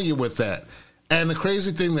familiar with that. And the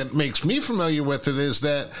crazy thing that makes me familiar with it is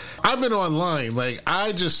that I've been online. Like,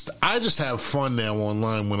 I just have fun now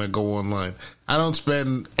online when I go online. I don't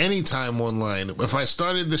spend any time online. If I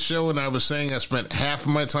started the show and I was saying I spent half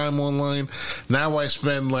of my time online, now I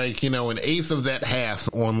spend like, an eighth of that half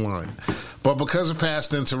online. But because of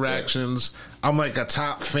past interactions, I'm like a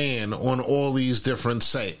top fan on all these different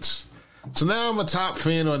sites. So now I'm a top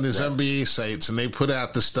fan on these NBA sites, and they put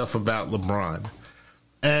out the stuff about LeBron.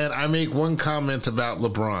 And I make one comment about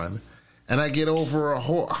LeBron, and I get over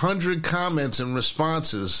 100 comments and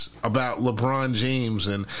responses about LeBron James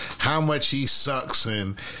and how much he sucks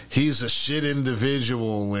and he's a shit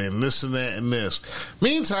individual and this and that and this.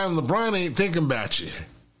 Meantime, LeBron ain't thinking about you.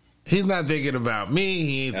 He's not thinking about me.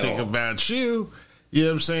 He ain't thinking about you. You know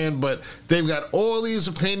what I'm saying? But they've got all these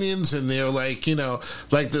opinions, and they're like,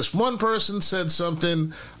 like this one person said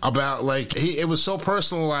something about, like, it was so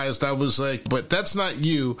personalized. I was like, but that's not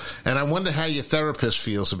you. And I wonder how your therapist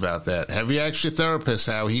feels about that. Have you asked your therapist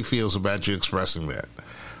how he feels about you expressing that?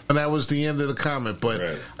 And that was the end of the comment. But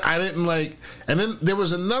I didn't like, and then there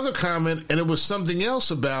was another comment, and it was something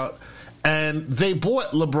else about, and they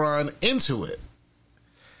brought LeBron into it.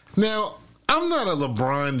 Now, I'm not a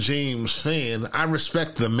LeBron James fan. I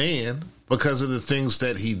respect the man because of the things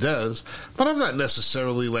that he does, but I'm not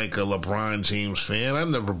necessarily like a LeBron James fan. I've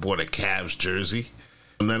never bought a Cavs jersey,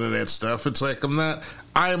 none of that stuff. It's like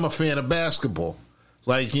I am a fan of basketball.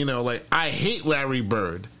 Like, I hate Larry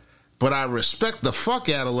Bird, but I respect the fuck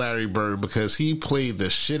out of Larry Bird because he played the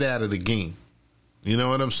shit out of the game. You know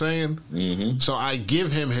what I'm saying? Mm-hmm. So I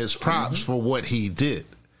give him his props for what he did.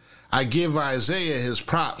 I give Isaiah his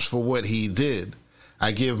props for what he did.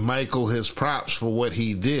 I give Michael his props for what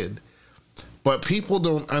he did. But people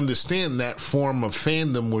don't understand that form of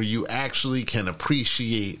fandom where you actually can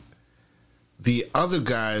appreciate the other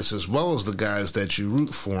guys as well as the guys that you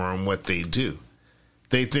root for and what they do.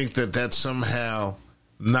 They think that that's somehow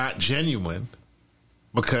not genuine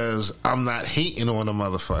because I'm not hating on a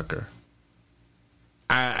motherfucker.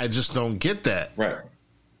 I just don't get that. Right.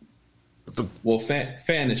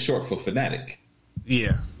 Fan is short for fanatic.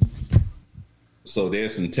 Yeah. So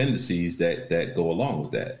there's some tendencies that go along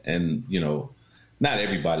with that. And, not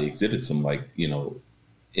everybody exhibits them like,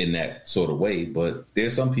 in that sort of way. But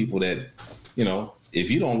there's some people that,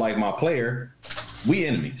 if you don't like my player, we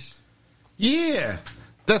enemies. Yeah.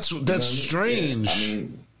 That's strange. Yeah. I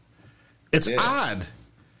mean, it's odd.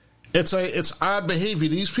 It's odd behavior.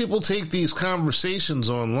 These people take these conversations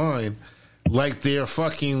online like they're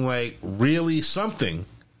fucking like really something.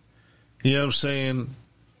 You know what I'm saying?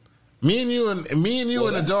 Me and you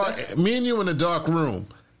in a dark room.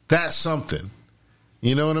 That's something.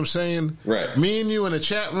 You know what I'm saying? Right. Me and you in a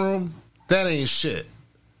chat room. That ain't shit.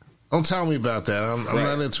 Don't tell me about that. I'm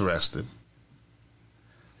not interested.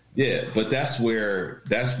 Yeah, but that's where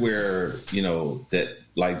that,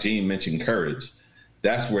 like Gene mentioned, courage.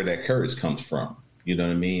 That's where that courage comes from. You know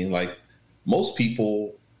what I mean? Like most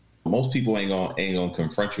people ain't gonna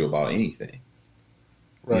confront you about anything,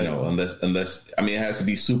 right? Unless it has to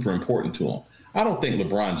be super important to them. I don't think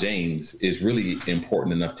LeBron James is really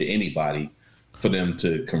important enough to anybody for them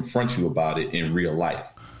to confront you about it in real life.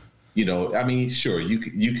 Sure,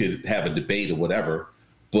 you could have a debate or whatever,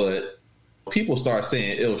 but people start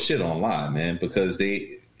saying ill shit online, man, because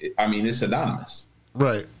it's anonymous,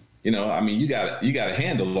 right? You got a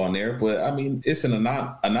handle on there, but it's an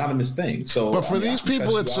anonymous thing. So, but for these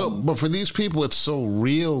people, it's so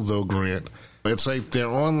real, though, Grant. It's like their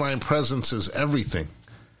online presence is everything.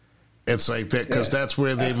 It's like that because that's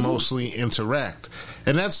where they mostly interact,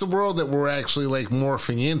 and that's the world that we're actually like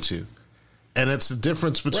morphing into. And it's the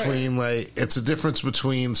difference between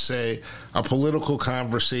say, a political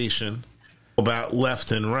conversation about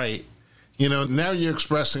left and right. You know, now you're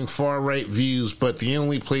expressing far right views, but the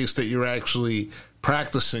only place that you're actually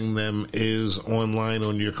practicing them is online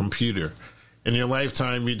on your computer. In your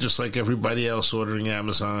lifetime, you're just like everybody else, ordering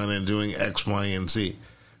Amazon and doing X, Y, and Z.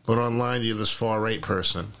 But online, you're this far right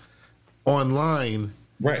person. Online,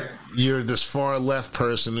 you're this far left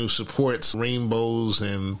person who supports rainbows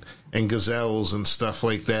and gazelles and stuff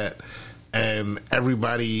like that. And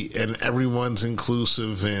everyone's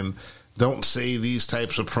inclusive, and don't say these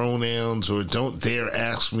types of pronouns, or don't dare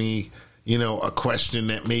ask me, you know, a question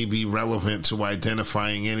that may be relevant to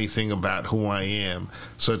identifying anything about who I am,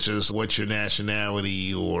 such as what's your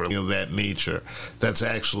nationality or, you know, that nature. That's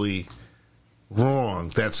actually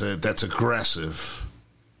wrong. That's aggressive,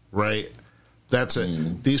 right?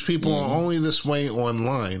 These people are only this way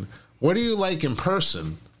online. What are you like in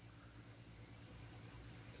person?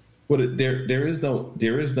 Well, there is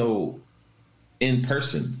no in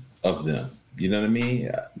person of them. You know what I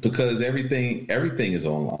mean? Because everything is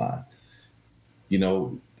online. You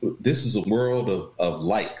know, this is a world of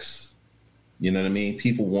likes. You know what I mean?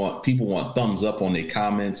 People want thumbs up on their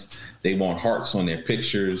comments. They want hearts on their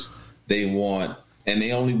pictures. They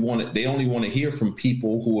only want to hear from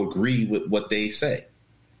people who agree with what they say,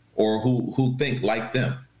 or who think like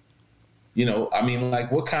them. You know, I mean,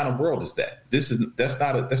 like, what kind of world is that? That's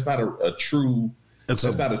not a true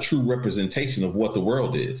representation of what the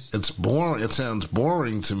world is. It's boring. It sounds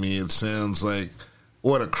boring to me. It sounds like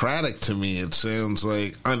autocratic to me. It sounds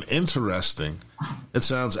like uninteresting. It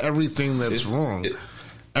sounds everything that's wrong.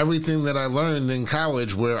 Everything that I learned in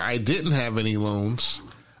college, where I didn't have any loans,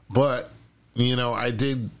 but, you know, I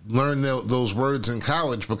did learn those words in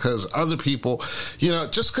college because other people, you know,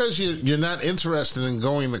 just because you're not interested in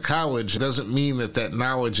going to college doesn't mean that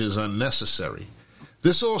knowledge is unnecessary.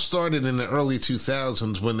 This all started in the early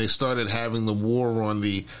 2000s when they started having the war on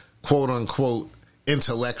the quote-unquote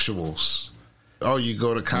intellectuals. Oh, you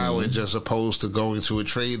go to college as opposed to going to a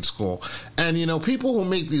trade school. And, you know, people who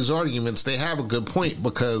make these arguments, they have a good point,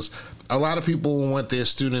 because a lot of people want their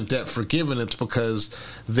student debt forgiven. It's because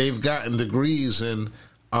they've gotten degrees in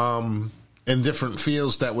different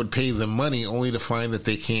fields that would pay them money, only to find that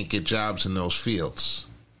they can't get jobs in those fields.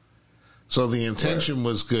 So the intention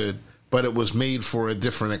was good, but it was made for a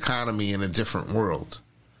different economy in a different world.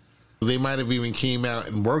 They might have even came out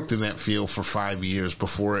and worked in that field for 5 years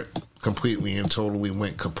before it completely and totally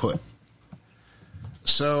went kaput.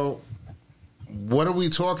 So what are we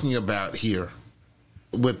talking about here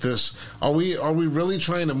with this? Are we really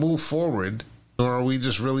trying to move forward, or are we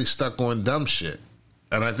just really stuck on dumb shit?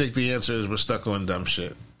 And I think the answer is we're stuck on dumb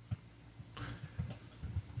shit.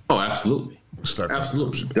 Oh, absolutely.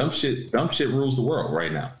 Absolutely. Dumb shit rules the world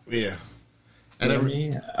right now. Yeah. And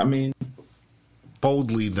I mean,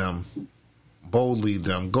 boldly dumb.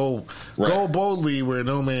 Go boldly where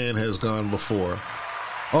no man has gone before.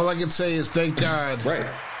 All I can say is thank God. Right.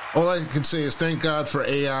 All I can say is thank God for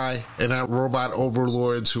AI and our robot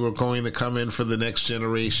overlords who are going to come in for the next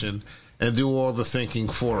generation and do all the thinking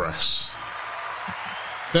for us.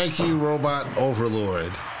 Thank you, robot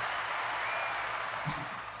overlord.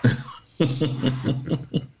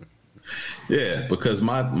 Yeah, because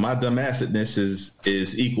my dumbassedness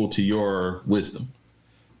is equal to your wisdom.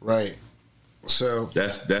 Right. So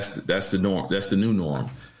that's the norm. That's the new norm.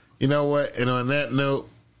 You know what? And on that note,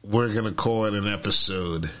 we're gonna call it an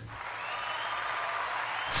episode.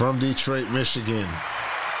 From Detroit, Michigan,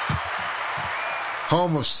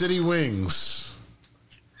 home of City Wings.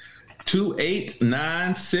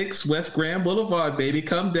 2896 West Grand Boulevard, baby.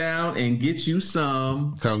 Come down and get you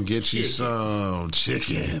some. Come get chicken. You some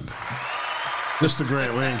chicken. Mr.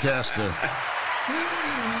 Grant Lancaster.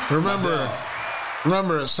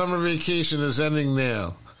 Remember, summer vacation is ending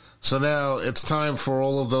now. So now it's time for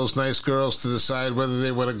all of those nice girls to decide whether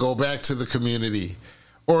they want to go back to the community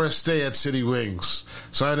or stay at City Wings.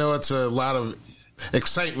 So I know it's a lot of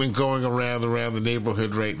excitement going around the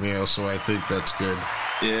neighborhood right now, so I think that's good.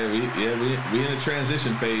 Yeah, we in a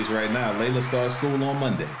transition phase right now. Layla starts school on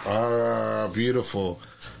Monday. Ah, beautiful.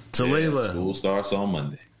 To Layla. School starts on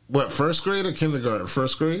Monday. What, first grade or kindergarten?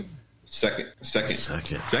 First grade? Second.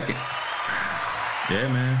 Yeah,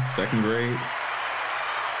 man. Second grade.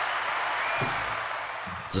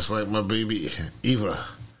 Just like my baby, Eva.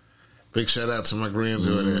 Big shout out to my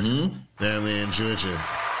granddaughter down there in Georgia.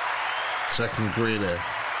 Second grader.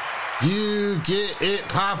 You get it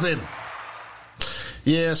poppin'.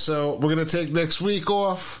 Yeah, so we're going to take next week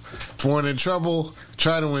off. Born in Trouble.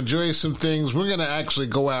 Try to enjoy some things. We're going to actually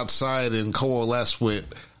go outside and coalesce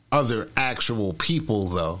with other actual people,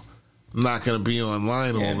 though. I'm not going to be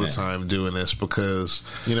online all the time doing this because,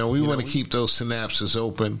 we want to keep those synapses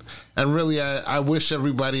open. And really, I wish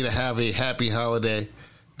everybody to have a happy holiday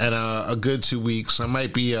and a good 2 weeks. I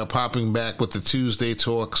might be popping back with the Tuesday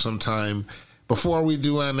talk sometime before we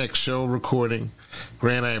do our next show recording.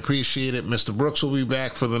 Grant, I appreciate it. Mr. Brooks will be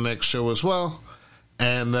back for the next show as well.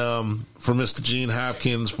 And for Mr. Gene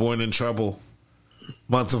Hopkins, Born in Trouble,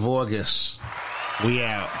 month of August, we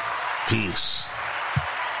out. Peace.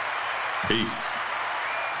 Peace.